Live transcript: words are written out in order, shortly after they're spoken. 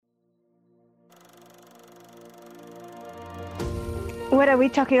What are we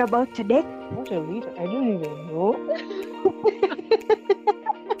talking about today? What are we? I don't even know.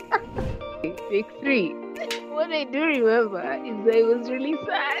 Take 3. What I do remember is I was really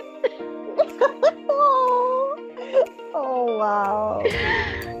sad. Oh wow.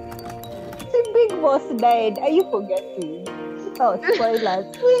 The big boss died. Are you forgetting? Oh,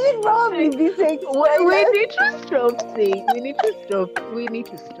 spoilers. We should probably be saying spoilers. We need to stop saying. We need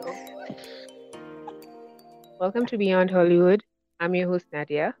to stop. Welcome to Beyond Hollywood. I'm your host,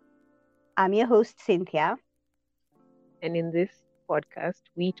 Nadia. I'm your host, Cynthia. And in this podcast,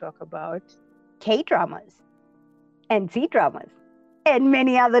 we talk about KDramas and CDramas and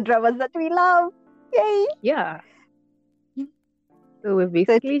many other dramas that we love. Yay! Yeah. So we're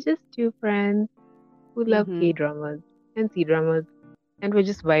basically just two friends who love K-dramas and C-dramas, and we're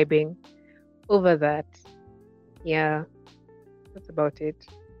just vibing over that. Yeah, that's about it.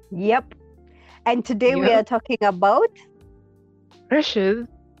 Yep. And today we are talking about pressures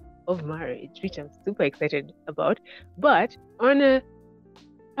of marriage, which I'm super excited about. But on a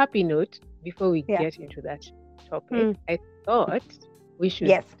happy note, before we get into that topic, I thought we should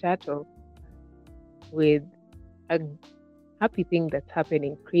start off with a happy thing that's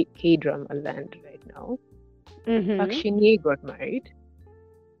happening in K-drama land right now. Park Shin-hye got married.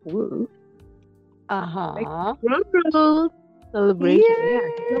 Woo. Like, drum roll celebration. Yay! Yeah,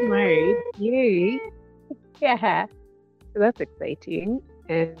 she got married. Yay. Yeah. So that's exciting.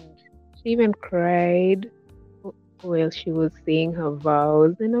 And she even cried while she was saying her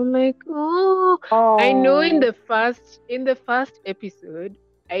vows. And I'm like, oh. I know in the first episode,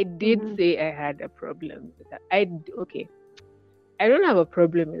 I did say I had a problem with her. I don't have a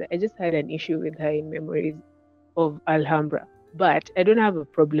problem with her. I just had an issue with her in Memories of Alhambra. But I don't have a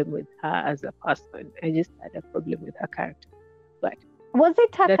problem with her as a person. I just had a problem with her character. But was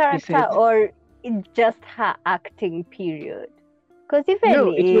it her character or just her acting period? Because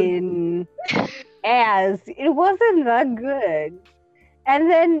even in Airs, it wasn't that good. And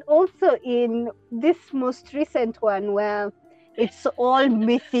then also in this most recent one where it's all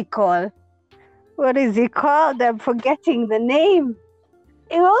mythical. What is it called? I'm forgetting the name.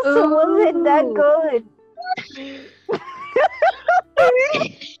 It also wasn't that good.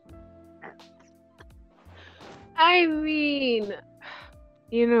 I mean,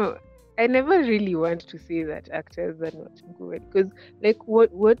 I never really want to say that actors are not good because, like, what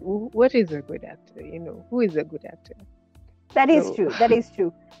is a good actor? Who is a good actor? That is true.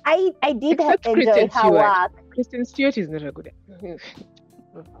 I did enjoy her work. Kristen Stewart is not a good actor.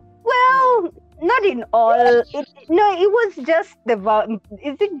 Well, not in all. It was just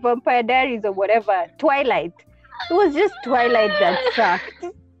is it Vampire Diaries or whatever? Twilight. It was just Twilight that sucked.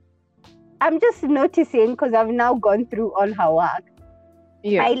 I'm just noticing because I've now gone through all her work.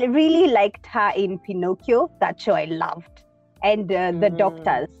 Yeah. I really liked her in Pinocchio. That show I loved. And The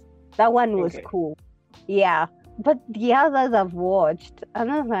Doctors. That one was cool. Yeah. But the others I've watched,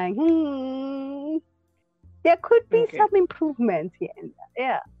 and I'm like, there could be some improvements here and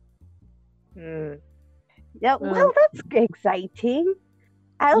there. Yeah. Yeah. Well, that's exciting.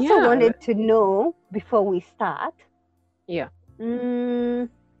 I also wanted to know before we start. Yeah.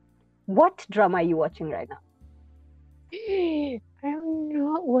 What drama are you watching right now? I'm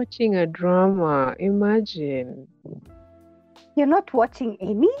not watching a drama. Imagine. You're not watching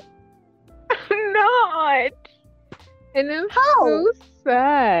any? I'm not. And I'm so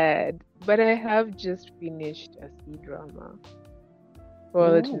sad. But I have just finished a C-drama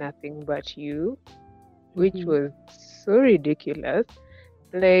called Nothing But You, which was so ridiculous.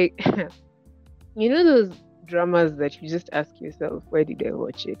 Like, those dramas that you just ask yourself, why did I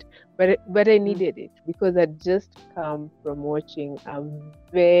watch it? But I needed it because I'd just come from watching a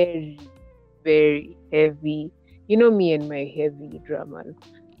very, very heavy, me and my heavy dramas.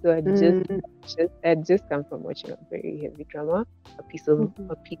 So I'd just come from watching a very heavy drama, a piece of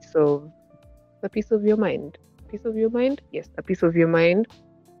your mind. Piece of your mind? Yes, A Piece of Your Mind.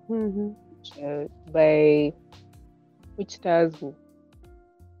 By which stars who?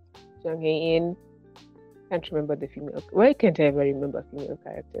 Jang Hae-in. Can't remember the female. Why can't I ever remember female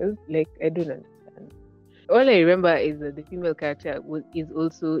characters? Like, I don't understand. All I remember is that the female character is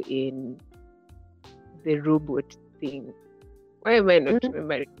also in the robot thing. Why am I not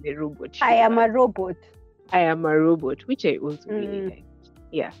remembering the robot? I Am a Robot. I Am a Robot, which I also really liked.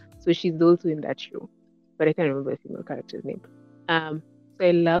 Yeah, so she's also in that show, but I can't remember the female character's name. So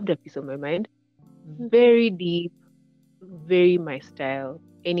I loved A Piece of My Mind. Very deep, very my style.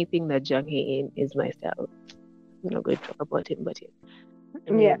 Anything that Jang Hae-in is my style. I'm not going to talk about him, but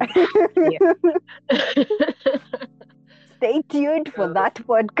yeah. Stay tuned for So that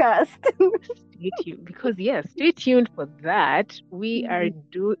podcast. stay tuned because yes, stay tuned for that. We're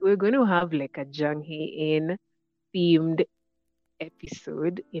going to have like a Janghi in themed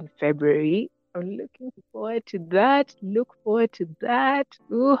episode in February. I'm looking forward to that. Look forward to that.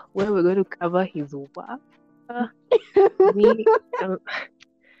 Ooh, where we're going to cover his work. Me, um,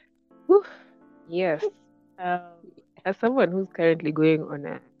 whew, yes. As someone who's currently going on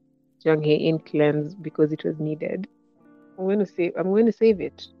a Janghe in cleanse because it was needed, I'm going to save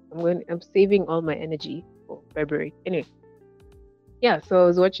it. I'm saving all my energy for February. Anyway, yeah, so I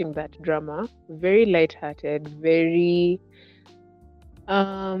was watching that drama. Very lighthearted,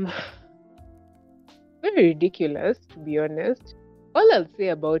 um very ridiculous, to be honest. All I'll say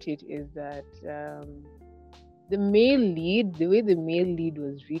about it is that the way the male lead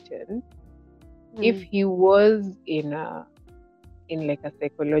was written, if he was in like a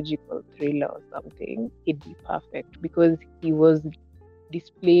psychological thriller or something, he'd be perfect because he was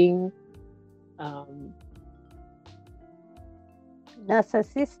displaying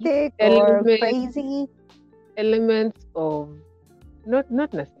narcissistic or elements crazy. elements of not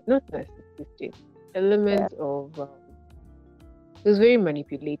narcissistic elements of it was very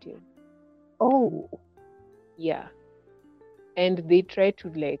manipulative. Oh, Yeah, and they tried to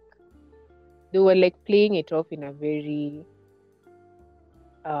they were like playing it off in a very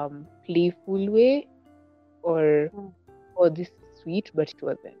playful way, or this is sweet, but it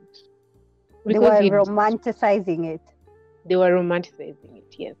wasn't. they Because were romanticizing it. they were romanticizing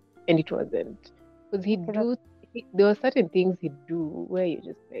it, yes, and it wasn't. Because there were certain things he'd do where you're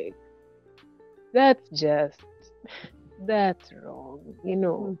just like, that's wrong, you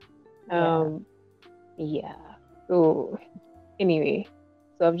know. Yeah. So anyway,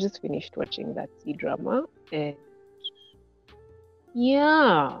 so I've just finished watching that C-drama, and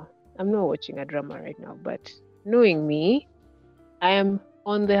yeah, I'm not watching a drama right now, but knowing me, I am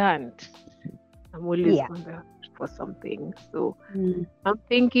on the hunt. I'm always on the hunt for something. So I'm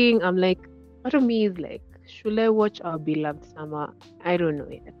like, part of me is like, should I watch Our Beloved Summer? I don't know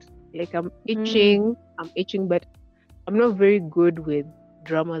yet. Like I'm itching, but I'm not very good with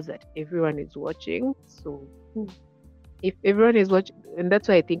dramas that everyone is watching. So if everyone is watching, and that's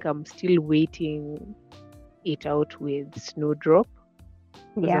why I think I'm still waiting it out with Snowdrop.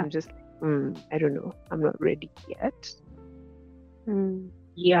 Because I'm just, I don't know. I'm not ready yet.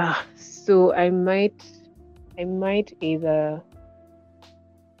 Yeah. So I might either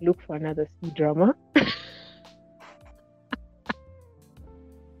look for another C-drama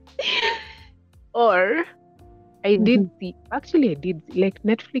or I did like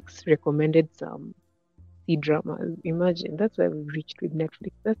Netflix recommended some C-dramas. Imagine, that's why we've reached with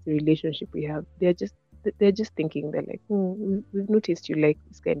Netflix. That's the relationship we have. They're just thinking, they're like, we've noticed you like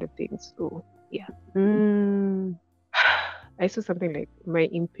this kind of things. So yeah. I saw something like my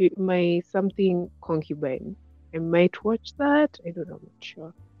something concubine. I might watch that. I don't know, I'm not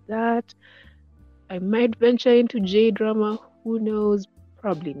sure. That I might venture into J drama. Who knows?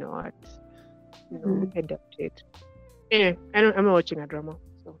 Probably not. No, I doubt it. Anyway, I'm not watching a drama.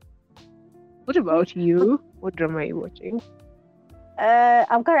 So, what about you? What drama are you watching?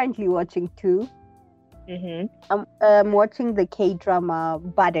 I'm currently watching two. I'm watching the K-drama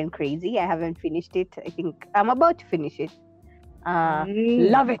Bad and Crazy. I haven't finished it. I think I'm about to finish it.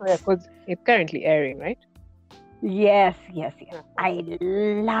 Love it. Because it's currently airing, right? Yes. I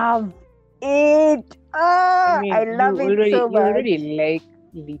love it. I love it so much. You already like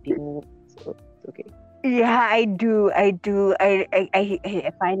leading, so it's okay. Yeah, I do. I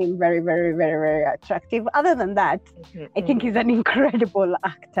find him very, very, very, very attractive. Other than that, I think he's an incredible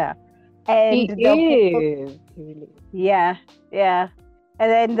actor. And he is. Yeah. And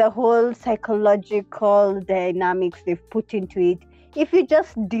then the whole psychological dynamics they've put into it. If you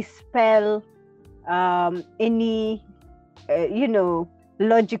just dispel any,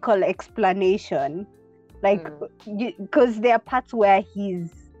 logical explanation, like, because there are parts where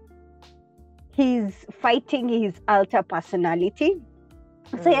he's fighting his alter personality.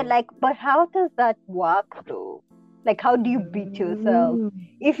 So you're like, but how does that work though? Like, how do you beat yourself?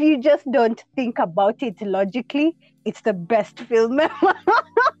 If you just don't think about it logically, it's the best film ever.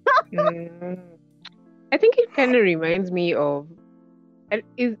 I think it kind of reminds me of,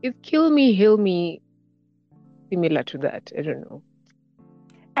 is Kill Me, Heal Me similar to that? I don't know.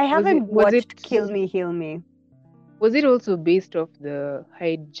 I haven't watched Kill Me, Heal Me. Was it also based off the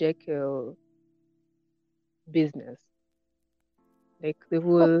Hyde Jekyll business? Like the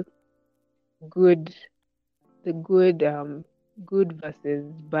whole good versus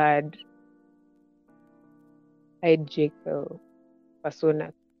bad Hyde Jekyll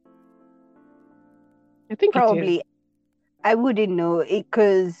persona. I think probably. I wouldn't know it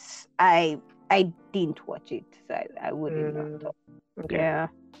because I didn't watch it, so I wouldn't know. Okay. Yeah.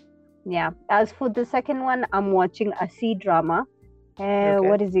 Yeah. As for the second one, I'm watching a C drama. Okay.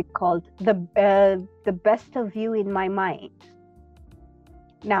 What is it called? The Best of You in My Mind.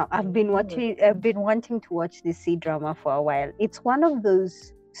 Now, I've been wanting to watch this C drama for a while. It's one of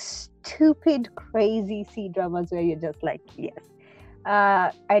those stupid, crazy C dramas where you're just like, yes.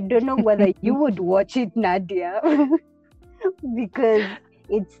 I don't know whether you would watch it, Nadia, because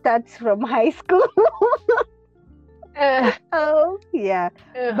it starts from high school. Oh, yeah.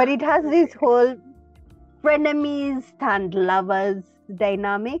 But it has this whole frenemies and lovers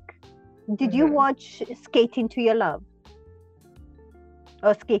dynamic. Did you watch Skate Into Your Love?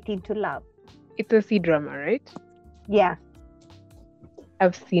 Or Skate Into Love? It's a C drama, right? Yeah.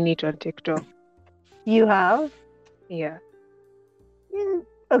 I've seen it on TikTok. You have? Yeah.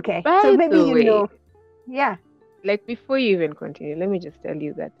 Okay. By so maybe the you way, know. Yeah. Like before you even continue, let me just tell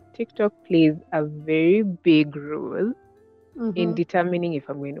you that TikTok plays a very big role in determining if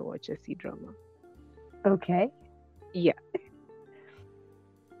I'm going to watch a C drama. Okay. Yeah.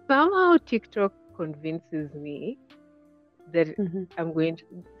 Somehow TikTok convinces me that I'm going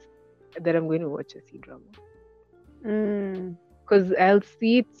to watch a C drama. Because I'll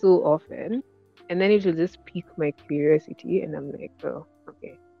see it so often, and then it will just pique my curiosity, and I'm like, oh,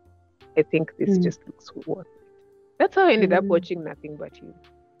 okay, I think this just looks worth it. That's how I ended up watching Nothing But You,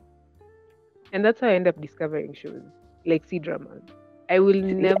 and that's how I end up discovering shows like C dramas. I will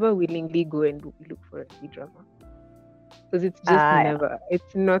never willingly go and look for a C drama because it's just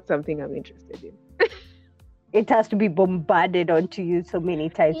it's not something I'm interested in. It has to be bombarded onto you so many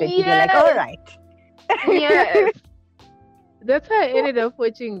times that you're like, all right. Yes. That's how I ended up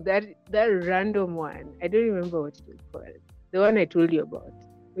watching that random one. I don't remember what it was called. The one I told you about.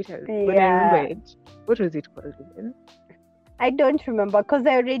 When I remember it, what was it called again? I don't remember because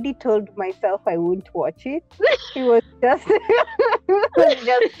I already told myself I wouldn't watch it. It was just,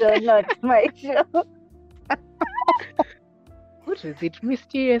 not my show. What was it?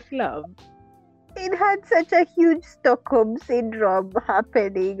 Mysterious Love. It had such a huge Stockholm syndrome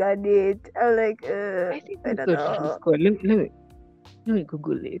happening on it. I'm like, I think that's what it was called. Let me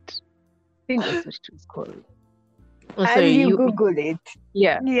Google it. I think that's what it was called. Oh, sorry, you Google it.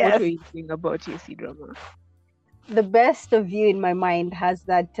 Yeah. Yes. What were you saying about your C drama? The Best of You in My Mind has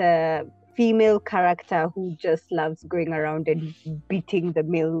that female character who just loves going around and beating the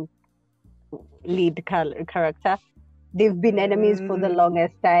male lead character. They've been enemies for the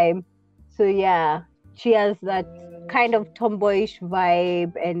longest time. So yeah, she has that kind of tomboyish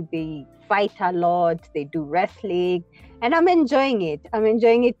vibe, and they fight a lot. They do wrestling, and I'm enjoying it.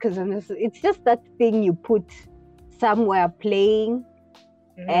 Because it's just that thing you put somewhere playing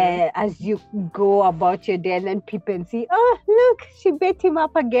as you go about your day, and then people see, oh look, she beat him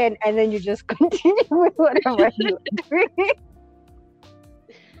up again, and then you just continue with whatever you're doing.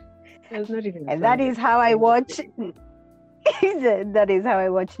 And that is how I watch. That is how I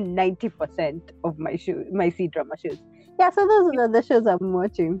watch 90% of my C drama shows. Yeah, so those are the shows I'm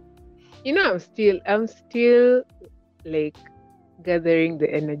watching. You know, I'm still like gathering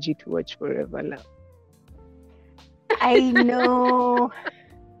the energy to watch Forever Love. I know.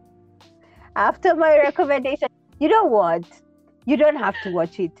 After my recommendation, you know what? You don't have to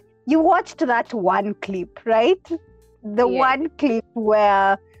watch it. You watched that one clip, right? The one clip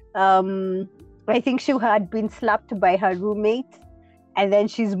where I think she had been slapped by her roommate, and then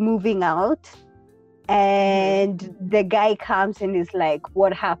she's moving out, and the guy comes and is like,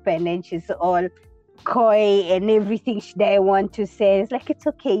 what happened? And she's all coy and everything they want to say. It's like, it's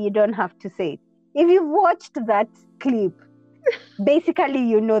okay, you don't have to say it. If you've watched that clip, basically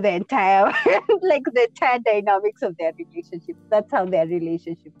you know the entire the entire dynamics of their relationship. That's how their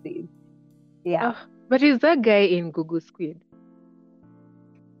relationship is. Yeah. But is that guy in Google Squid?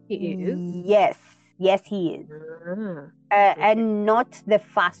 He is? Yes, he is. And not the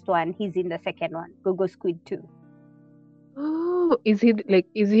first one. He's in the second one, Google Squid 2. Oh, is he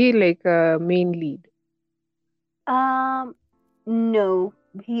like a main lead? No,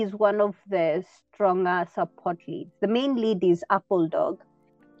 he's one of the stronger support leads. The main lead is Apple Dog.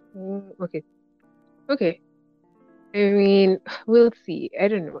 Okay. I mean, we'll see. I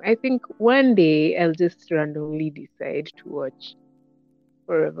don't know. I think one day I'll just randomly decide to watch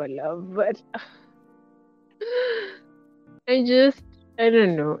Forever Love, but I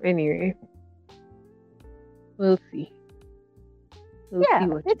don't know. Anyway, we'll see.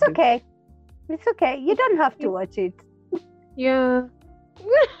 It's okay. It's okay. You don't have to watch it. Yeah.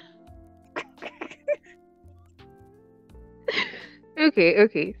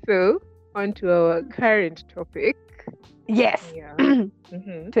 Okay. So on to our current topic. Yes. Yeah.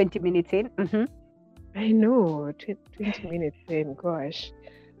 Mm-hmm. 20 minutes in. Mm-hmm. I know. 20 minutes in. Gosh.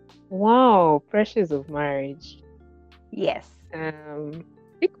 Wow. Pressures of marriage. Yes. I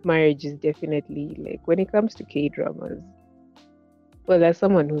think marriage is definitely like when it comes to K-dramas. Well, as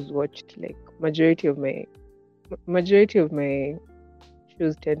someone who's watched like majority of my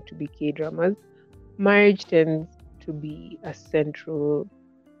shows tend to be K-dramas. Marriage tends to be a central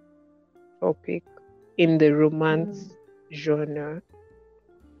topic in the romance genre,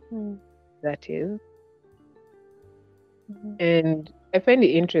 that is. And I find it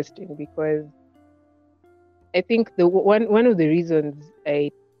interesting because I think the one of the reasons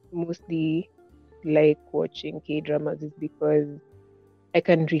I mostly like watching K-dramas is because I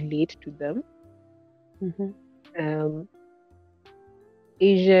can relate to them. Mm-hmm.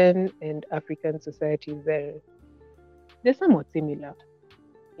 Asian and African societies, they're somewhat similar,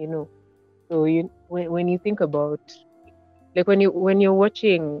 you know. So when you think about like when you're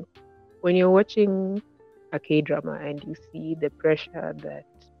watching a K-drama and you see the pressure that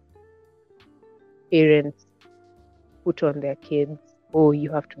parents put on their kids, oh,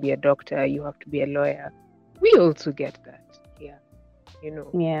 you have to be a doctor, you have to be a lawyer. We also get that here, you know.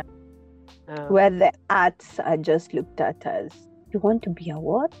 Yeah. Where the arts are just looked at as, you want to be a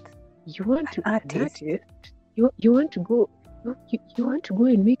what? You want to be artist. An artist? You want to go you want to go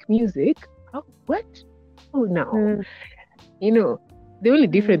and make music? Oh, what? Oh no. You know, the only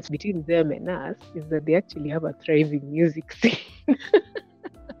difference between them and us is that they actually have a thriving music scene.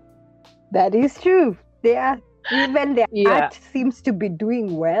 That is true. Even their art seems to be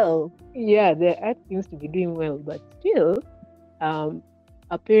doing well. Yeah, their art seems to be doing well, but still,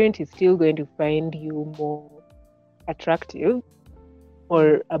 a parent is still going to find you more attractive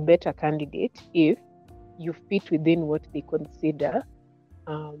or a better candidate if you fit within what they consider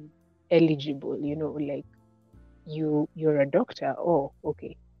eligible. You know, like you're a doctor. Oh,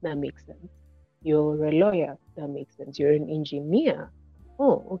 okay, that makes sense. You're a lawyer. That makes sense. You're an engineer.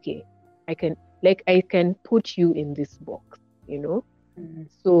 Oh, okay. I can put you in this box, you know.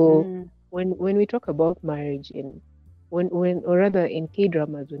 So when we talk about marriage in or rather in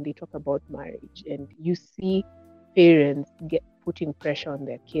K-dramas, when they talk about marriage and you see parents putting pressure on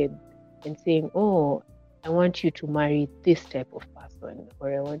their kids and saying, oh, I want you to marry this type of person,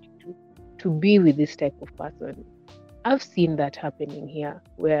 or I want you to be with this type of person. I've seen that happening here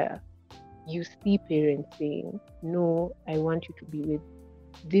where you see parents saying, no, I want you to be with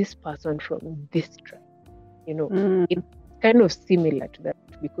this person from this tribe. You know, it's kind of similar to that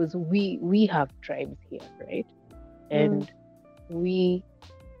because we have tribes here, right? And we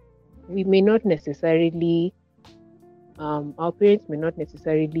may not necessarily our parents may not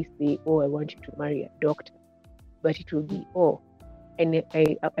necessarily say, oh, I want you to marry a doctor, but it will be, oh, and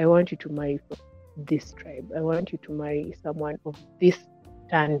I want you to marry from this tribe. I want you to marry someone of this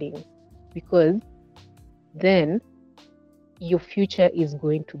standing, because then your future is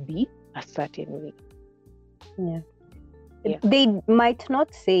going to be a certain way. Yeah. They might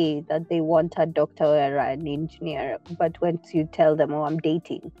not say that they want a doctor or an engineer, but once you tell them, oh, I'm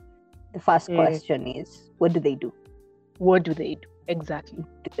dating, the first question is, what do they do? What do they do? Exactly.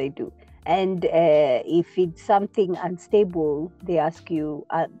 What do they do? And if it's something unstable, they ask you,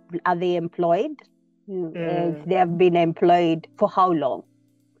 are they employed? If they have been employed, for how long?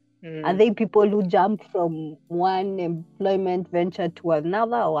 Are they people who jump from one employment venture to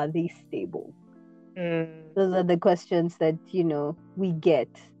another, or are they stable? Those are the questions that, we get.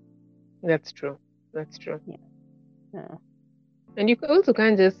 That's true. Yeah. And you also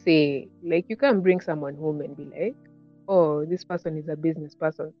can't just say, like, you can't bring someone home and be like, oh, this person is a business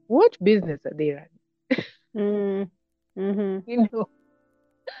person. What business are they running? You know.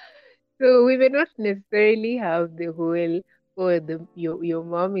 So we may not necessarily have the whole, oh, your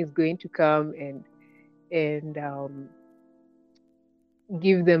mom is going to come and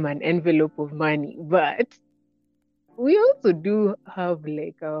give them an envelope of money, but we also do have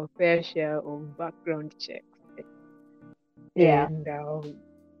like our fair share of background checks. Yeah. And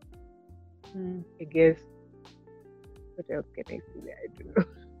I guess, what else can I say? I don't know.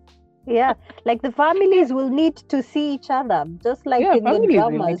 Yeah, like the families will need to see each other, just like in the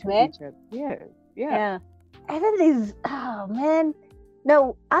dramas, man. Yeah. And then there's, oh man.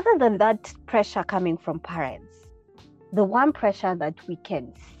 No, other than that pressure coming from parents, the one pressure that we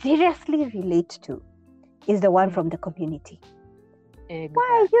can seriously relate to is the one from the community. Exactly. Why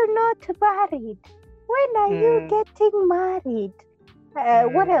are you not married? When are you getting married?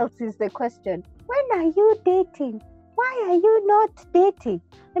 What else is the question? When are you dating? Why are you not dating?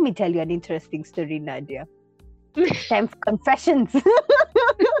 Let me tell you an interesting story, Nadia. Time for confessions.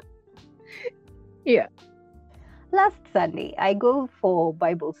 Yeah. last Sunday. I go for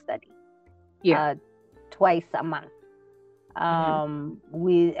Bible study. Yeah. Twice a month. And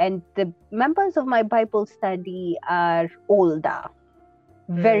the members of my Bible study are older,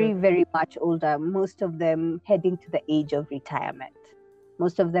 very, very much older. Most of them heading to the age of retirement.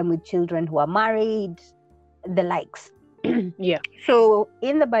 Most of them with children who are married, the likes. Yeah. So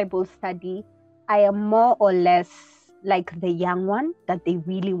in the Bible study, I am more or less like the young one that they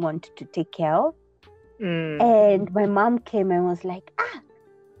really want to take care of. And my mom came and was like,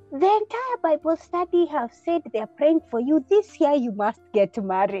 the entire Bible study have said they're praying for you. This year you must get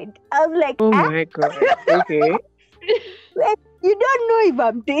married. I was like, oh my God. Okay. Like, you don't know if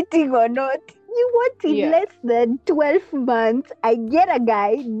I'm dating or not. You want in Yeah. less than 12 months, I get a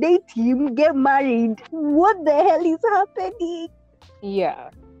guy, date him, get married. What the hell is happening? Yeah.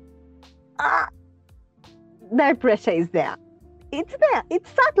 That pressure is there. It's there. It's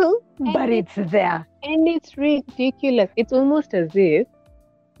subtle, but it's there. And it's ridiculous. It's almost as if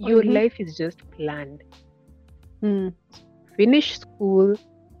your life is just planned. Finish school,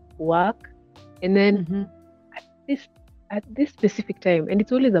 work, and then at this specific time, and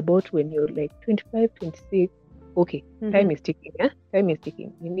it's always about when you're like 25, 26. Okay, time is ticking. Time is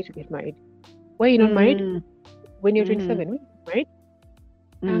ticking. You need to get married. Why are you not married? When you're 27, when you're married?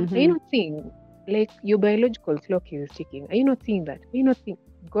 Are you not seeing, like, your biological clock is ticking? Are you not seeing that? Are you not seeing?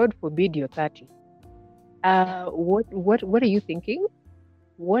 God forbid you're 30. What are you thinking?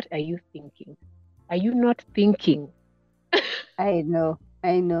 What are you thinking? Are you not thinking? I know.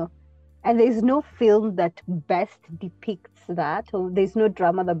 And there's no film that best depicts that, or there's no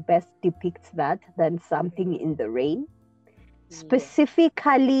drama that best depicts that than Something in the Rain.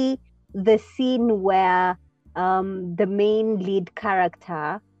 Specifically, the scene where the main lead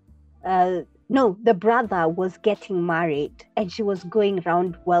character, the brother was getting married, and she was going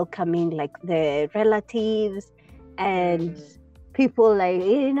around welcoming like the relatives and people, like,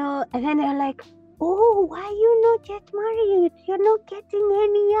 and then they're like, oh, why you not get married? You're not getting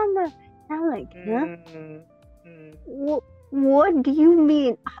any younger. I'm like, what do you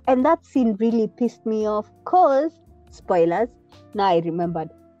mean? And that scene really pissed me off, because, spoilers, now I remembered,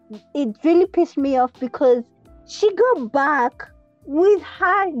 it really pissed me off because she got back with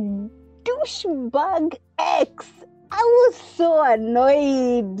her douchebag ex. I was so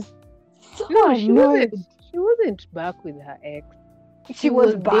annoyed. She wasn't back with her ex. She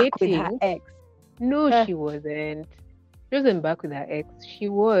was back with her ex. No, she wasn't. She wasn't back with her ex. She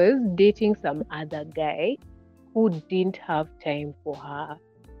was dating some other guy who didn't have time for her.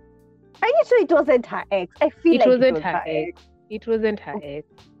 Are you sure it wasn't her ex? I feel like it wasn't her ex. It wasn't her ex.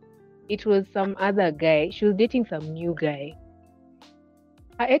 It was some other guy. She was dating some new guy.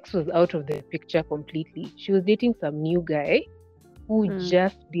 Her ex was out of the picture completely. She was dating some new guy who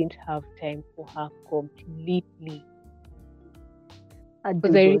just didn't have time for her completely.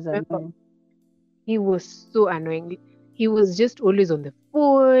 Because I remember he was so annoying. He was just always on the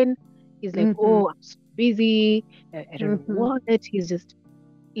phone. He's like, oh, I'm so busy. I don't know what. He's just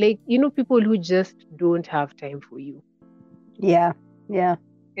like, people who just don't have time for you. Yeah.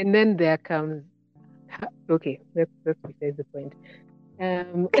 And then there comes, okay, that's besides the point.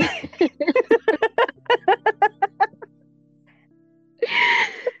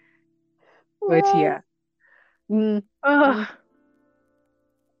 But yeah.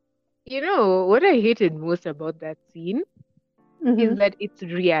 What I hated most about that scene is that it's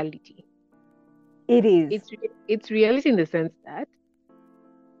reality. It is. It's reality in the sense that,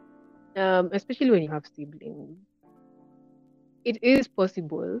 especially when you have siblings, it is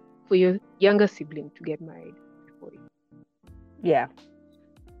possible for your younger sibling to get married before you. Yeah.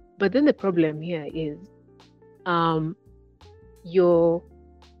 But then the problem here is, your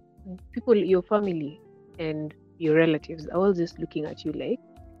people, your family and your relatives are all just looking at you like,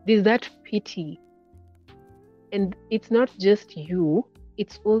 there's that pity. And it's not just you,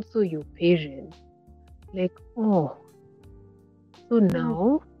 it's also your parents. Like, oh, so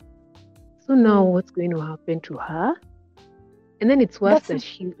now what's going to happen to her? And then it's worse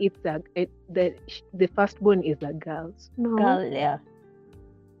that the firstborn is a girl. No. Girl, yeah.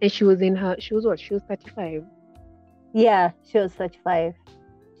 And she was 35. Yeah, she was 35.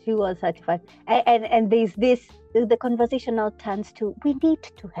 And there's this, the conversation now turns to, we need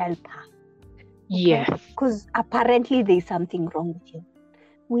to help her. Okay? Yes. Because apparently there's something wrong with you.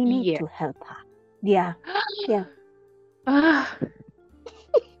 We need to help her. Yeah. Yeah.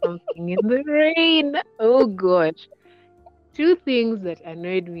 Something in the Rain. Oh gosh. 2 things that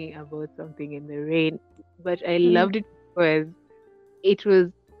annoyed me about Something in the Rain, but I loved it because it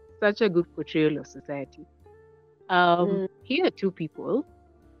was such a good portrayal of society. Here are 2 people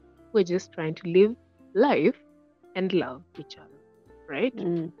who are just trying to live life and love each other, right?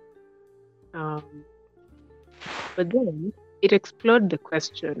 Mm. But then it explored the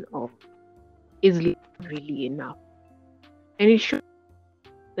question of, is love really enough? And it showed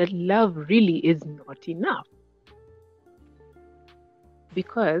that love really is not enough.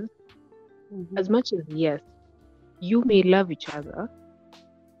 Because as much as, yes, you may love each other,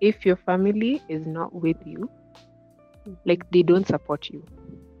 if your family is not with you, like they don't support you,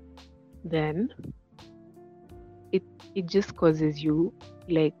 then it just causes you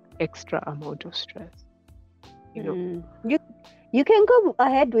like extra amount of stress. You know, You can go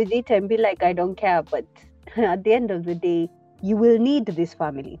ahead with it and be like, I don't care, but at the end of the day, you will need this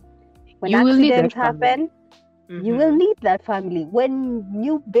family. When you will need accidents that family. happen, you will need that family. When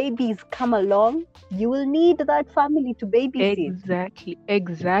new babies come along, you will need that family to babysit.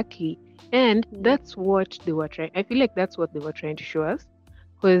 Exactly. And that's what they were trying. I feel like that's what they were trying to show us,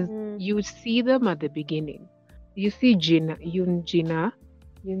 because you see them at the beginning. You see Gina, the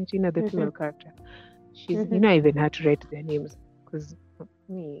female character. She's, I even had to write their names because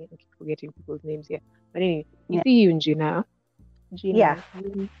me, I keep forgetting people's names here. But anyway, you see Gina,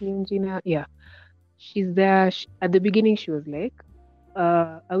 yeah. She's there. At the beginning, she was like,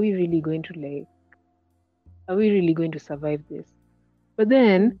 "Are we really going to survive this?" But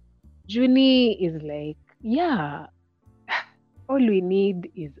then Junie is like, "Yeah, all we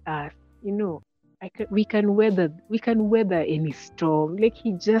need is us. We can weather any storm." Like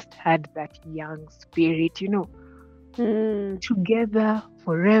he just had that young spirit, together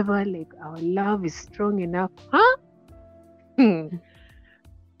forever. Like our love is strong enough, huh?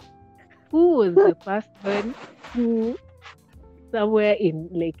 Who was the person who somewhere in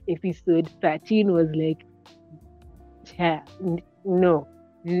like episode 13 was like, yeah, no,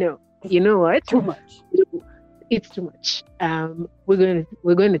 you know what? Too much. It's too much. We're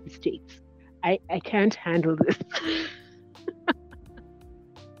going to the States. I can't handle this.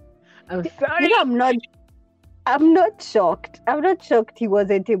 I'm sorry. I'm not shocked. I'm not shocked he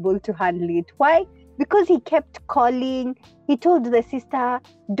wasn't able to handle it. Why? Because he kept calling. He told the sister,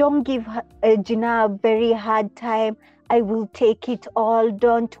 don't give Gina a very hard time. I will take it all.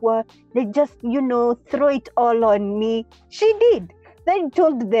 Don't worry. They just, throw it all on me. She did. Then he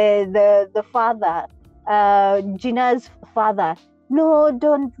told the father, Gina's father, no,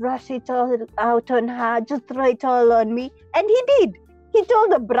 don't rush it all out on her. Just throw it all on me. And he did. He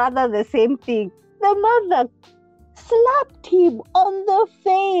told the brother the same thing. The mother slapped him on the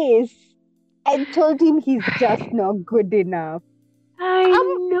face and told him he's just not good enough. I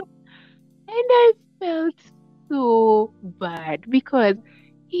know. And I felt so bad because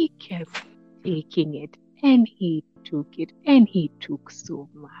he kept taking it and he took it and he took so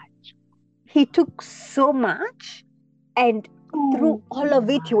much. He took so much, and through all of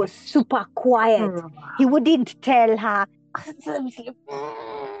it, he was super quiet. He wouldn't tell her.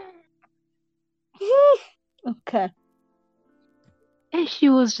 Okay. And she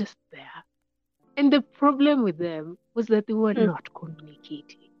was just there. And the problem with them was that they were not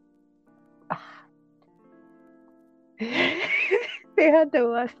communicating. They had the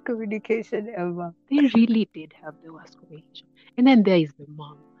worst communication ever. They really did have the worst communication. And then there is the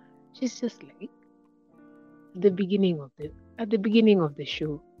mom. She's just like at the beginning of the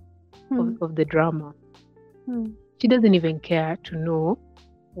show, of the drama. She doesn't even care to know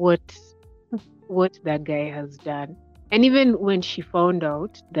what that guy has done. And even when she found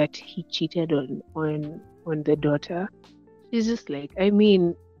out that he cheated on the daughter, she's just like, I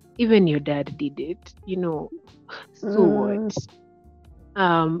mean, even your dad did it, so what?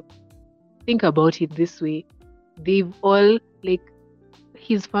 Think about it this way. They've all, like,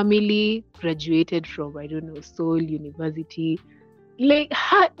 his family graduated from, I don't know, Seoul University. Like,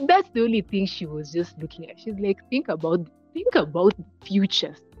 that's the only thing she was just looking at. She's like, think about the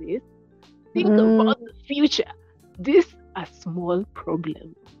future, sis. Think about the future. This is a small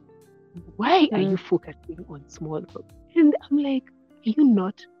problem. Why are you focusing on small problems? And I'm like, are you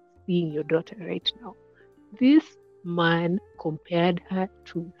not seeing your daughter right now? This man compared her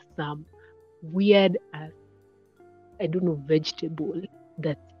to some weird ass, I don't know, vegetable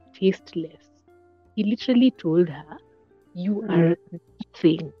that's tasteless. He literally told her, you are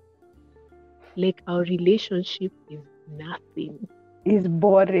nothing. Like, our relationship is nothing. It's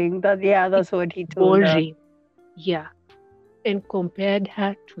boring. That's what he told her. Yeah. And compared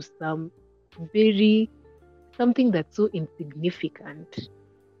her to something that's so insignificant.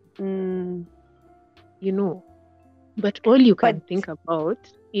 But all you can think about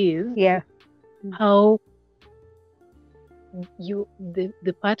is how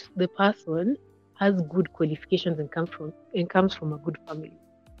the person has good qualifications and comes from a good family.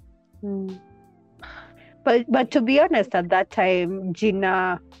 But to be honest, at that time,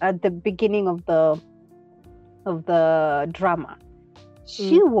 Gina, at the beginning of the drama,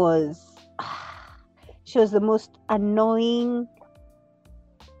 she was the most annoying.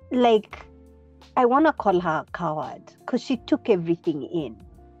 Like, I want to call her a coward because she took everything in.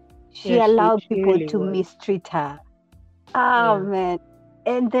 She allowed people really to was. mistreat her. Man,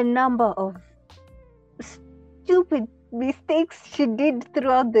 and the number of stupid mistakes she did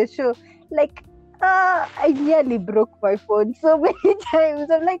throughout the show, like. I nearly broke my phone so many times.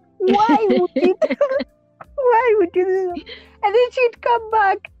 I'm like, why would you do this? And then she'd come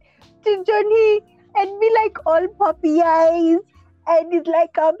back to Johnny and be like all puppy eyes. And it's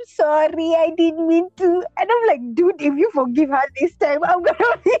like, I'm sorry, I didn't mean to. And I'm like, dude, if you forgive her this time, I'm going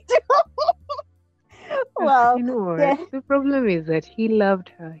to meet you. Wow. You know what? The problem is that he loved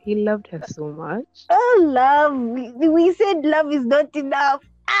her. He loved her so much. Oh, love. We said love is not enough.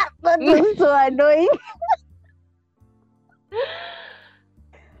 That was so annoying.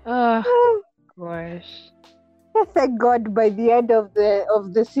 Oh gosh. Thank God by the end of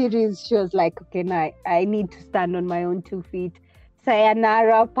the series she was like, okay, now I need to stand on my own 2 feet.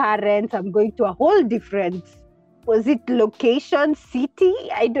 Sayonara, parents, I'm going to a whole different, was it location, city?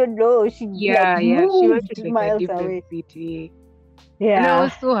 I don't know. She moved she went to like miles a different away. city. Yeah. And I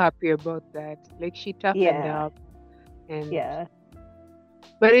was so happy about that. Like she toughened up. And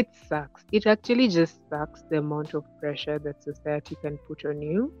but it sucks. It actually just sucks the amount of pressure that society can put on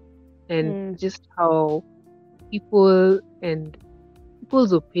you, and just how people's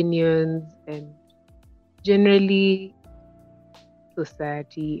opinions and generally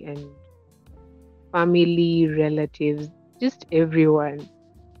society and family, relatives, just everyone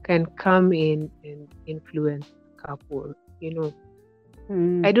can come in and influence a couple. You know,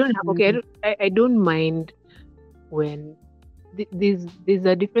 I don't have I don't mind when there's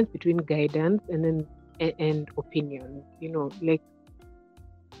a difference between guidance and opinions. You know, like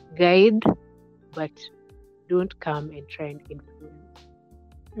guide, but don't come and try and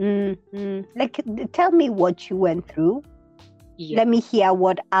influence. Like, tell me what you went through. Let me hear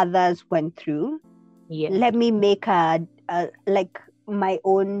what others went through. Let me make like my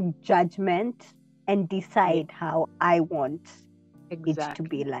own judgment and decide how I want it to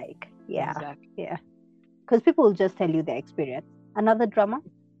be like. Yeah. Because people will just tell you their experience. Another drama?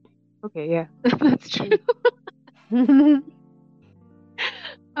 Okay, yeah, that's true.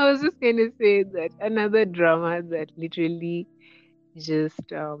 I was just going to say that another drama that literally just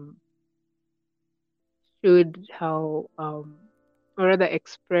showed how, or rather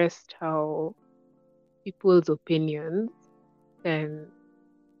expressed how people's opinions can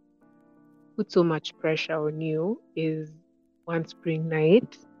put so much pressure on you is One Spring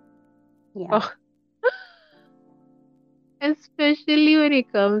Night. Especially when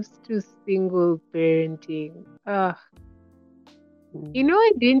it comes to single parenting. You know,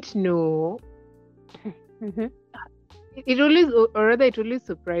 I didn't know. It always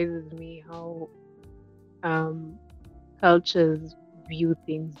surprises me how cultures view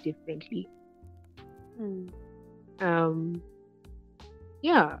things differently. Because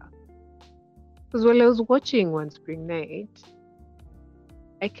while I was watching One Spring Night,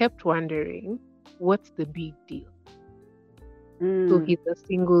 I kept wondering, what's the big deal? So he's a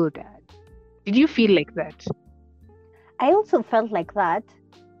single dad. Did you feel like that? I also felt like that.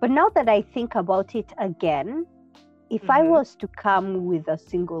 But now that I think about it again, if I was to come with a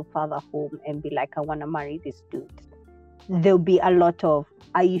single father home and be like, I want to marry this dude, there'll be a lot of,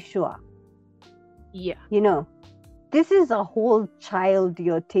 are you sure? Yeah. You know, this is a whole child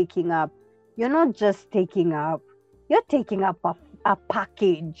you're taking up. You're not just taking up, you're taking up a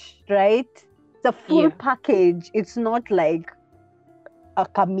package, right? It's a full package. It's not like a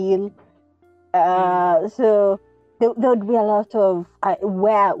Camille. So there would be a lot of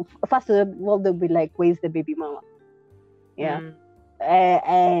first of all, they'll be like, where's the baby mama?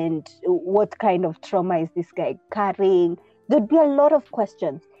 And what kind of trauma is this guy carrying? There'd be a lot of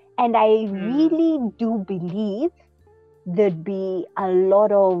questions, and I really do believe there'd be a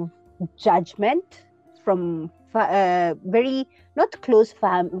lot of judgment from very not close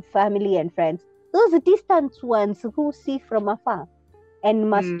family and friends, those distant ones who see from afar.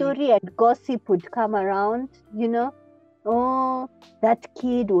 And my story and gossip would come around, you know. Oh, that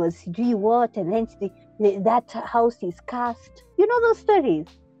kid was doing what, and then that house is cursed. You know those stories?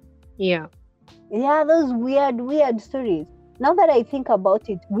 Yeah, those weird stories. Now that I think about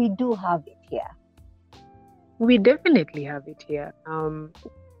it, we do have it here. We definitely have it here. And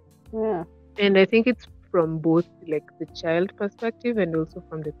I think it's from both like the child perspective and also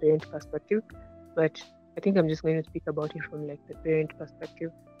from the parent perspective. But I think I'm just going to speak about it from like the parent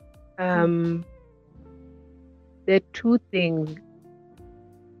perspective. there are two things,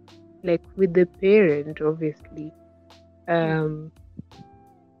 like with the parent, obviously.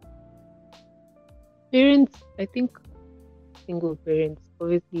 Parents, I think single parents,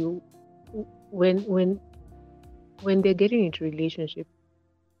 obviously, when they're getting into relationship,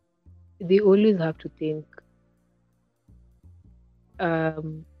 they always have to think,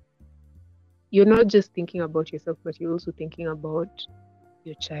 you're not just thinking about yourself, but you're also thinking about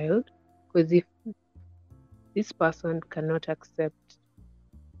your child. Because if this person cannot accept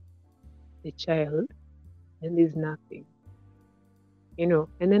the child, then there's nothing, And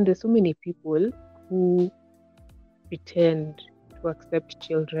then there's so many people who pretend to accept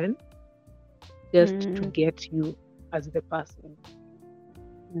children just to get you as the person.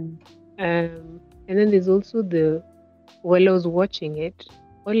 And then there's also while I was watching it,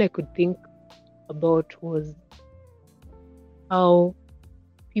 all I could think about was how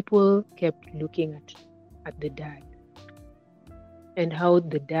people kept looking at the dad, and how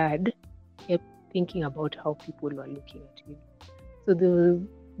the dad kept thinking about how people were looking at him. So there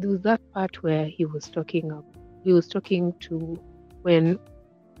was that part where he was talking to when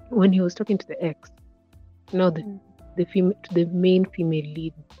he was talking to the ex, the main female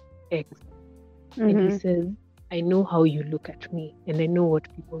lead ex, and he says, "I know how you look at me, and I know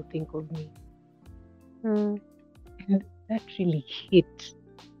what people think of me." And that really hit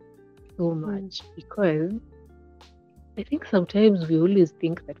so much, because I think sometimes we always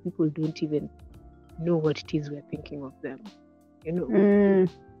think that people don't even know what it is we're thinking of them,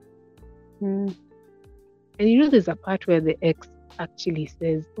 And there's a part where the ex actually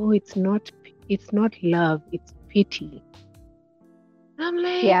says, "Oh, it's not love, it's pity." And I'm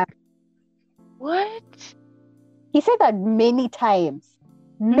like, what? He said that many times.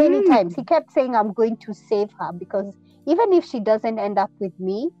 Many times. He kept saying, "I'm going to save her, because even if she doesn't end up with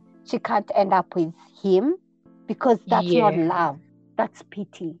me, she can't end up with him, because that's not love. That's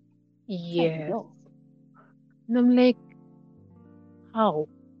pity." Yes. Like, and I'm like, how?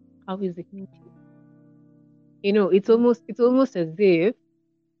 How is it pity? It's almost as if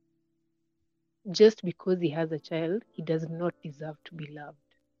just because he has a child, he does not deserve to be loved.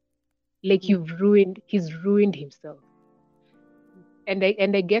 Like he's ruined himself. And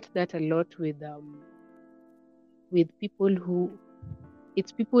I get that a lot with people who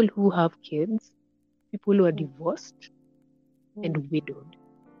have kids, people who are divorced and widowed.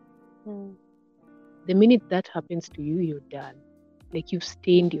 The minute that happens to you, you're done. Like you've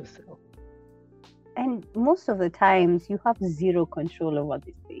stained yourself. And most of the times you have zero control over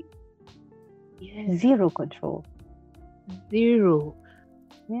this thing. Yes. Zero control. Zero.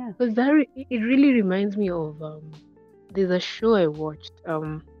 Yeah. Because it really reminds me of there's a show I watched.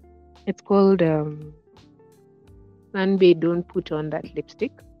 It's called Sunbae, Don't Put On That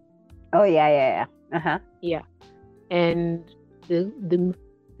Lipstick. Oh yeah. Uh-huh. Yeah. And the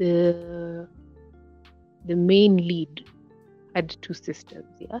main lead had two sisters,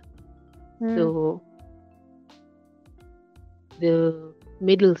 yeah. So the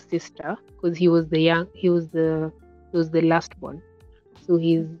middle sister, because he was the last one, so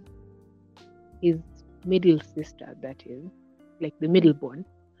his middle sister, that is, like the middle born,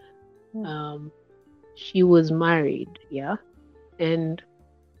 she was married, yeah, and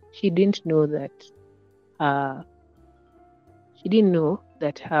she didn't know that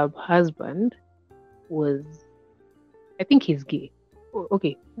her husband was, I think he's gay.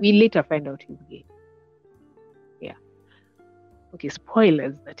 Okay, we later find out he's gay. Yeah. Okay,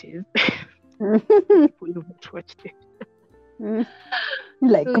 spoilers, that is. People who haven't watched it.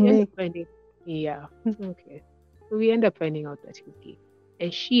 Like so me. Yeah. Okay. So we end up finding out that he's gay.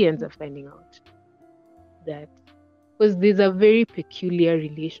 And she ends up finding out that, because there's a very peculiar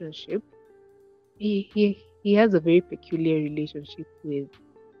relationship. He has a very peculiar relationship with,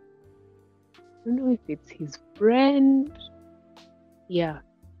 I don't know if it's his friend. Yeah.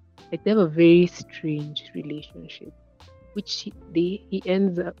 Like they have a very strange relationship, which she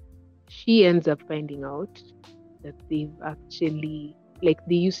ends up finding out that they've actually, like,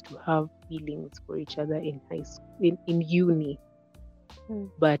 they used to have feelings for each other in high school, in uni,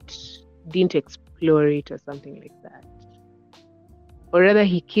 but didn't explore it or something like that. Or rather,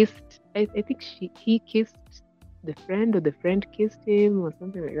 he kissed, I think he kissed the friend, or the friend kissed him, or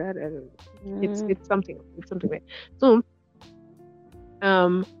something like that. I don't know. It's something like that. So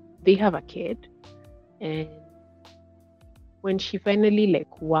they have a kid, and when she finally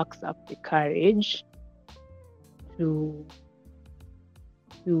like works up the courage to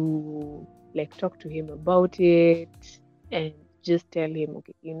like talk to him about it and just tell him,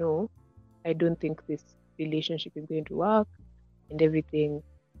 okay, I don't think this relationship is going to work and everything.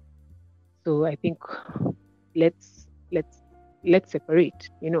 So I think let's separate,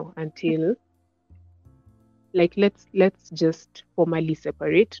 until let's just formally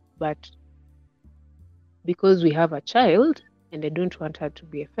separate, but because we have a child and I don't want her to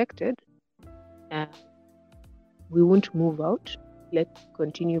be affected, we won't move out. Let's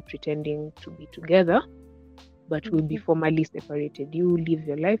continue pretending to be together, but we'll be formally separated. You live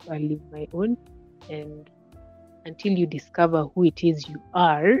your life, I'll live my own, and until you discover who it is you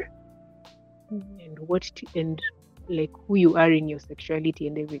are, and who you are in your sexuality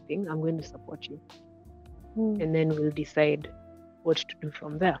and everything, I'm going to support you. And then we'll decide what to do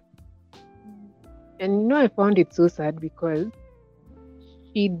from there. And I found it so sad because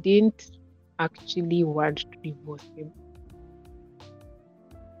she didn't actually want to divorce him.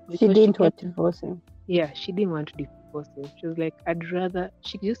 She didn't want to divorce him. Yeah, she didn't want to divorce him. She was like,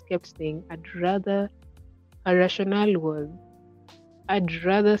 she just kept saying, her rationale was, I'd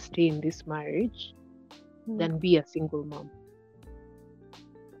rather stay in this marriage than be a single mom.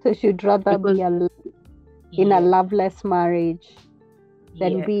 So she'd rather be in a loveless marriage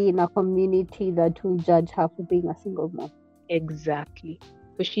than be in a community that will judge her for being a single mom. Exactly.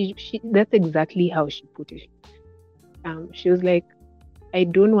 So she that's exactly how she put it. She was like, I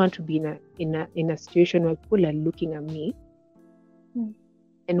don't want to be in a situation where people are looking at me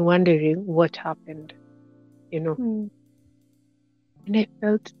and wondering what happened, And I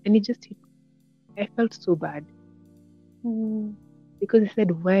felt so bad because I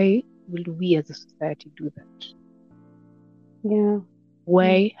said, why will we as a society do that? Yeah.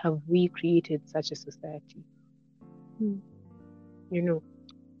 Why have we created such a society?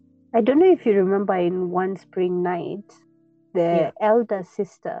 I don't know if you remember in One Spring Night, the elder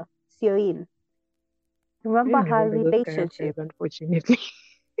sister, Sioin. Remember her relationship? Unfortunately.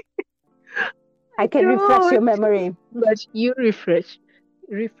 I can refresh your memory. But you refresh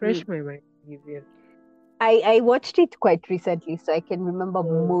my mind, Vivian. I watched it quite recently, so I can remember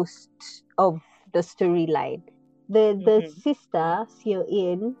most of the storyline. The sister,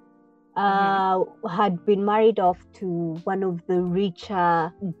 Sioin, had been married off to one of the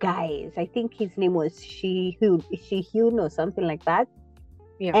richer guys. I think his name was Shihyun or something like that.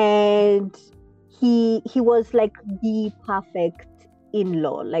 Yeah. And he was like the perfect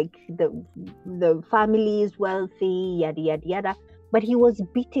in-law. Like the family is wealthy, yada yada yada. But he was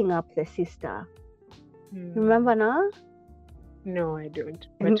beating up the sister. Remember now? No, I don't.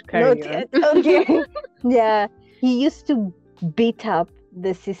 But carry on. Okay. Yeah. He used to beat up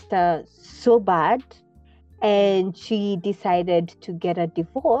the sister so bad, and she decided to get a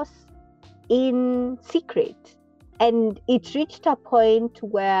divorce in secret. And it reached a point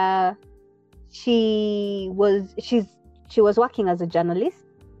where she was working as a journalist,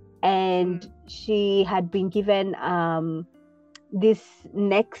 and she had been given this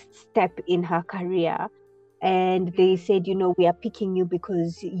next step in her career. And they said, we are picking you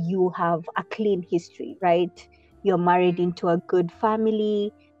because you have a clean history, right? You're married into a good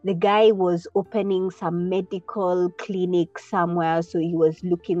family. The guy was opening some medical clinic somewhere, so he was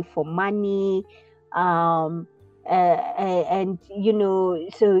looking for money. And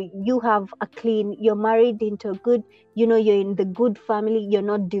so you have you're married into a good, you're in the good family. You're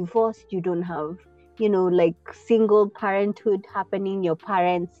not divorced. You don't have, like single parenthood happening. Your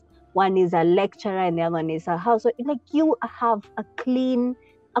parents, one is a lecturer and the other one is a housewife. Like you have a clean,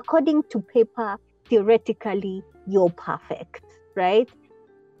 according to paper, theoretically, you're perfect, right?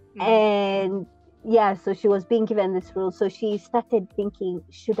 And so she was being given this role. So she started thinking,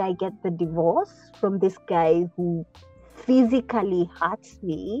 should I get the divorce from this guy who physically hurts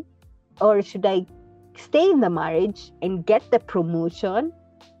me, or should I stay in the marriage and get the promotion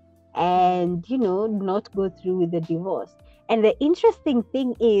and, not go through with the divorce? And the interesting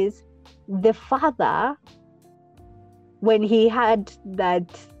thing is, the father, when he heard that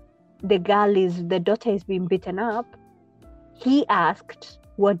the daughter is being beaten up, he asked,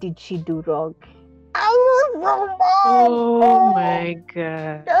 what did she do wrong? Oh my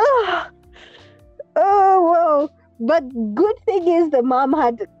God. Oh, wow. But good thing is the mom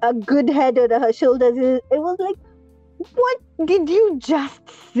had a good head on her shoulders. It was like, what did you just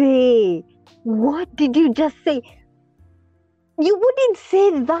say? What did you just say? You wouldn't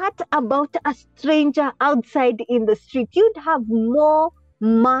say that about a stranger outside in the street. You'd have more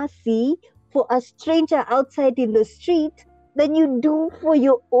mercy for a stranger outside in the street than you do for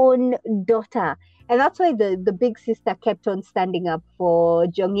your own daughter. And that's why the big sister kept on standing up for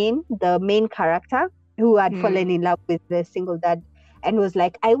Jongin, the main character, who had fallen in love with the single dad, and was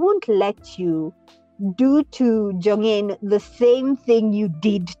like, I won't let you do to Jongin the same thing you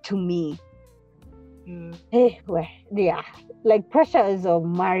did to me. Hey, well, yeah, like pressures of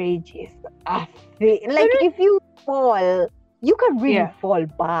marriage is a thing. Like if you fall, you can really fall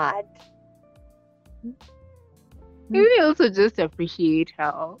bad. Maybe also just appreciate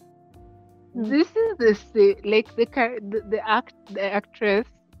how this is the same, like the actress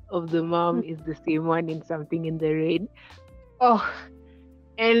of the mom is the same one in Something in the Rain. Oh,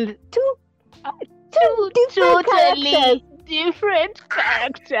 and two totally different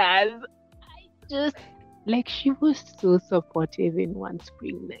characters. I just like she was so supportive in One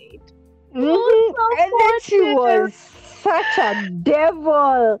Spring Night. And then she was such a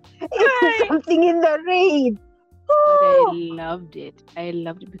devil in Something in the Rain. But I loved it. I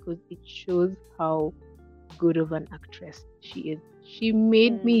loved it because it shows how good of an actress she is. She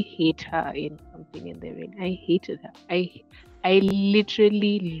made me hate her in Something in the Rain. I hated her. I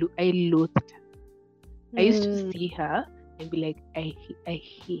literally loathed her. I used to see her and be like, I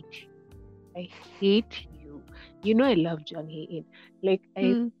hate you. I hate you. You know I love Jung Hae-in. Like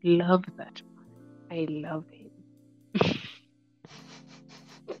I love that man. I love him.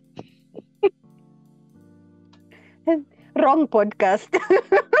 Wrong podcast.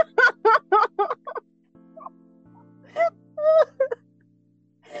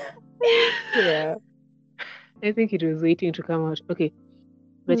 Yeah. I think it was waiting to come out. Okay.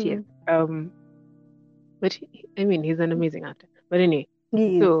 But yes. But I mean he's an amazing actor. But anyway.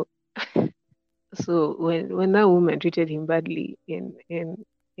 So when that woman treated him badly in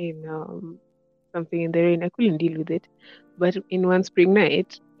Something in the Rain, I couldn't deal with it. But in One Spring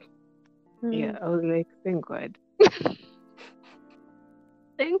Night, yeah, I was like, thank God.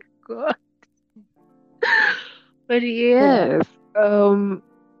 Thank God. But yes,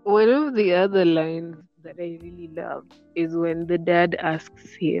 one of the other lines that I really loved is when the dad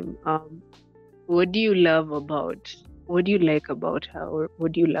asks him, what do you like about her, or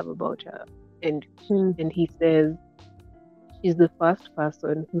what do you love about her? And he says, she's the first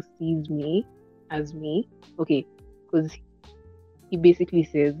person who sees me as me. Okay, because he basically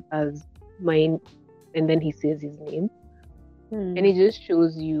says as mine, and then he says his name. And it just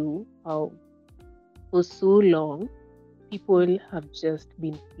shows you how for so long people have just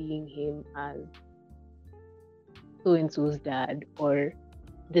been seeing him as so-and-so's dad or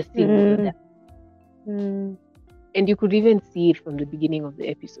the single dad. And you could even see it from the beginning of the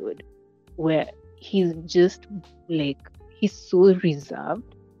episode where he's just like, he's so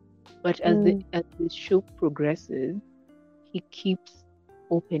reserved, but as the show progresses, he keeps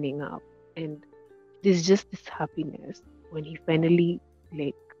opening up, and there's just this happiness when he finally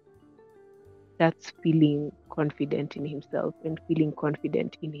like starts feeling confident in himself and feeling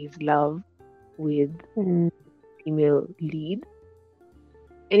confident in his love with the female lead.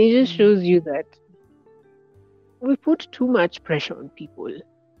 And it just shows you that we put too much pressure on people.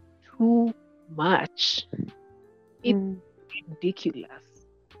 Too much. It's ridiculous.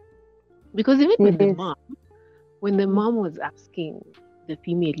 Because even with the mom, when the mom was asking the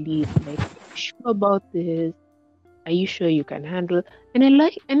female lead, like, are you sure about this? Are you sure you can handle? And I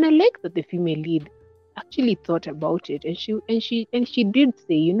like that the female lead actually thought about it, and she did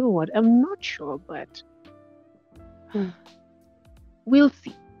say, you know what, I'm not sure, but we'll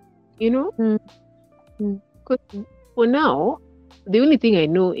see. You know? Because for now, the only thing I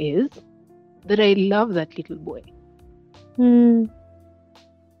know is that I love that little boy.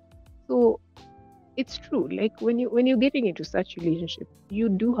 So it's true. Like when you're getting into such relationship, you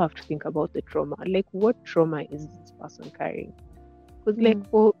do have to think about the trauma. Like, what trauma is this person carrying? Because like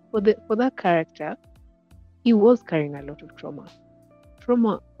for that character, he was carrying a lot of trauma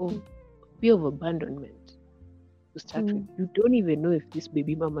of fear of abandonment. To start with, you don't even know if this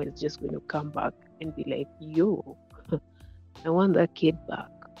baby mama is just going to come back and be like, yo, I want that kid back,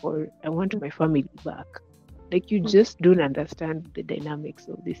 or I want my family back. Like, you just don't understand the dynamics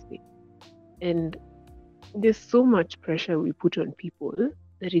of this thing. And there's so much pressure we put on people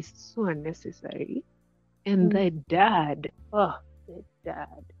that is so unnecessary. And the dad, like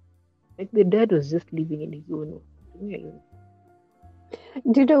the dad was just living in his own world.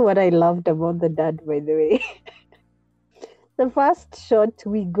 Do you know what I loved about the dad, by the way? The first shot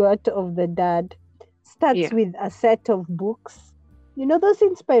we got of the dad starts with a set of books. You know those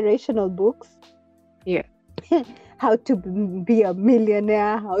inspirational books? Yeah. How to be a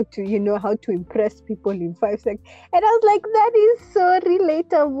millionaire, how to impress people in 5 seconds. And I was like, that is so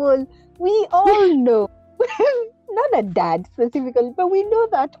relatable. We all know, not a dad specifically, but we know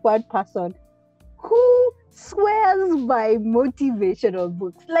that one person who swears by motivational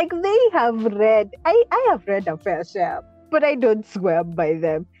books. Like, they have read, I have read a fair share. but I don't swear by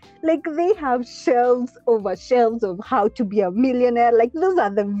them. Like, they have shelves over shelves of how to be a millionaire. Like, those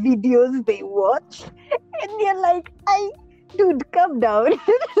are the videos they watch. And you're like, dude, calm down.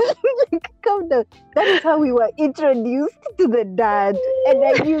 Like, calm down. That is how we were introduced to the dad. And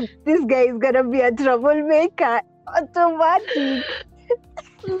I knew this guy is going to be a troublemaker. Automatic.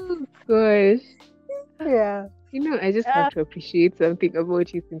 Oh, gosh. Yeah. I just have to appreciate something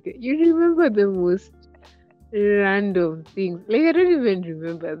about you, Cynthia. You remember the most random things. Like, I don't even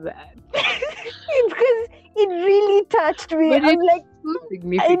remember that. It's because it really touched me. But I'm like, so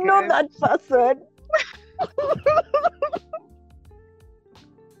significant. I know that person.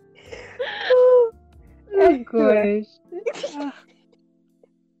 Oh, gosh.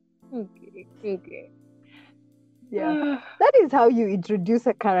 Okay. Yeah. That is how you introduce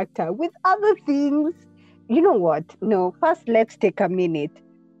a character. With other things, you know what? No, first let's take a minute.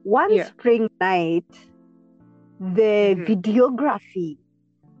 One spring night, the videography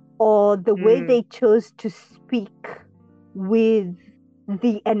or the way they chose to speak with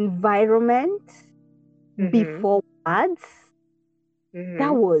the environment before words,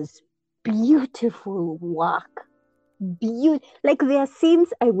 that was beautiful work. Like, there are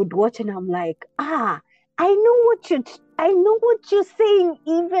scenes I would watch and I'm like, I know what you're saying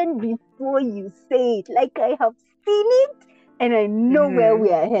even before you say it. Like, I have seen it and I know where we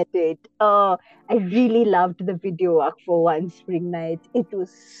are headed. I really loved the video work for One Spring Night. It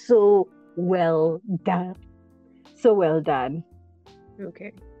was so well done. So well done.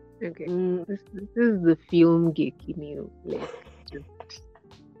 Okay. This is the film geek in you, like, just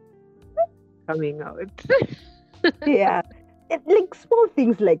coming out. Yeah. Like, small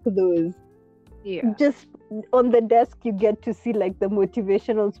things like those. Yeah. Just on the desk, you get to see like the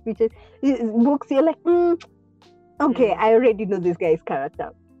motivational speeches, books. You're like, okay, I already know this guy's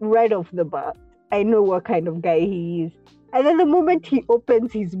character right off the bat. I know what kind of guy he is. And then the moment he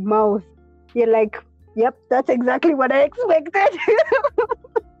opens his mouth, you're like, yep, that's exactly what I expected.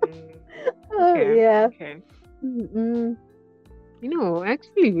 Yeah. Okay. I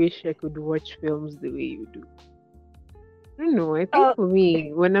actually wish I could watch films the way you do. I don't know. I think for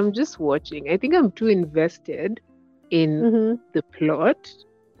me, when I'm just watching, I think I'm too invested in the plot.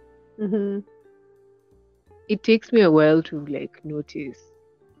 It takes me a while to like notice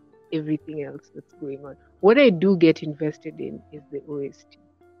everything else that's going on. What I do get invested in is the OST.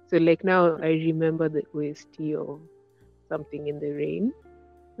 So like now I remember the OST of Something in the Rain.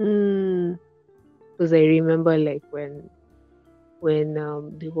 Because I remember like when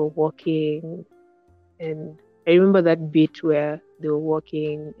they were walking, and I remember that bit where they were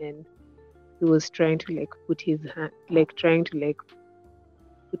walking and he was trying to like put his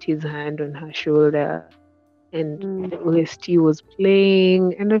hand on her shoulder, and the OST was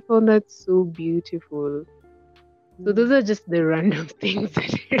playing, and I found that so beautiful. So those are just the random things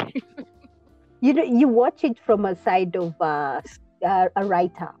that you watch it from a side of a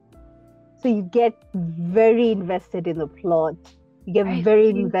writer, so you get very invested in the plot. You get very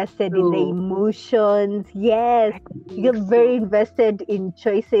invested in the emotions. Yes, you get very invested in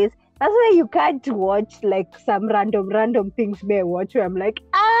choices. That's why you can't watch like some random things may watch where I'm like,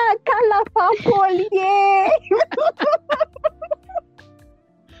 color purple, yay!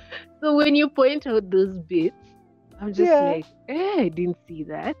 So when you point out those bits, I'm just like, I didn't see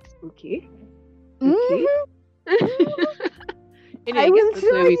that. Okay. Anyway, I guess that's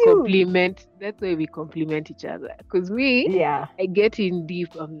why we compliment. That's why we compliment each other. Because I get in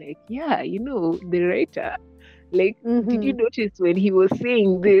deep. I'm like, the writer. Like, did you notice when he was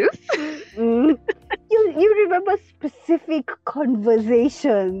saying this? You remember specific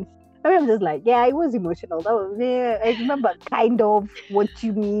conversations. I'm just like, it was emotional. That was I remember kind of what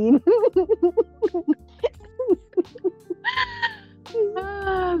you mean.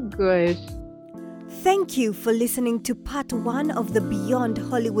 Oh gosh. Thank you for listening to part 1 of the Beyond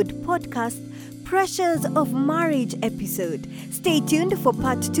Hollywood podcast, Pressures of Marriage episode. Stay tuned for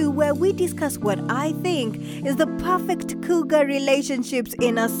part 2, where we discuss what I think is the perfect cougar relationships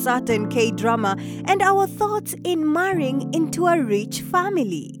in a certain K-drama and our thoughts in marrying into a rich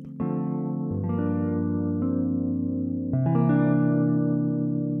family.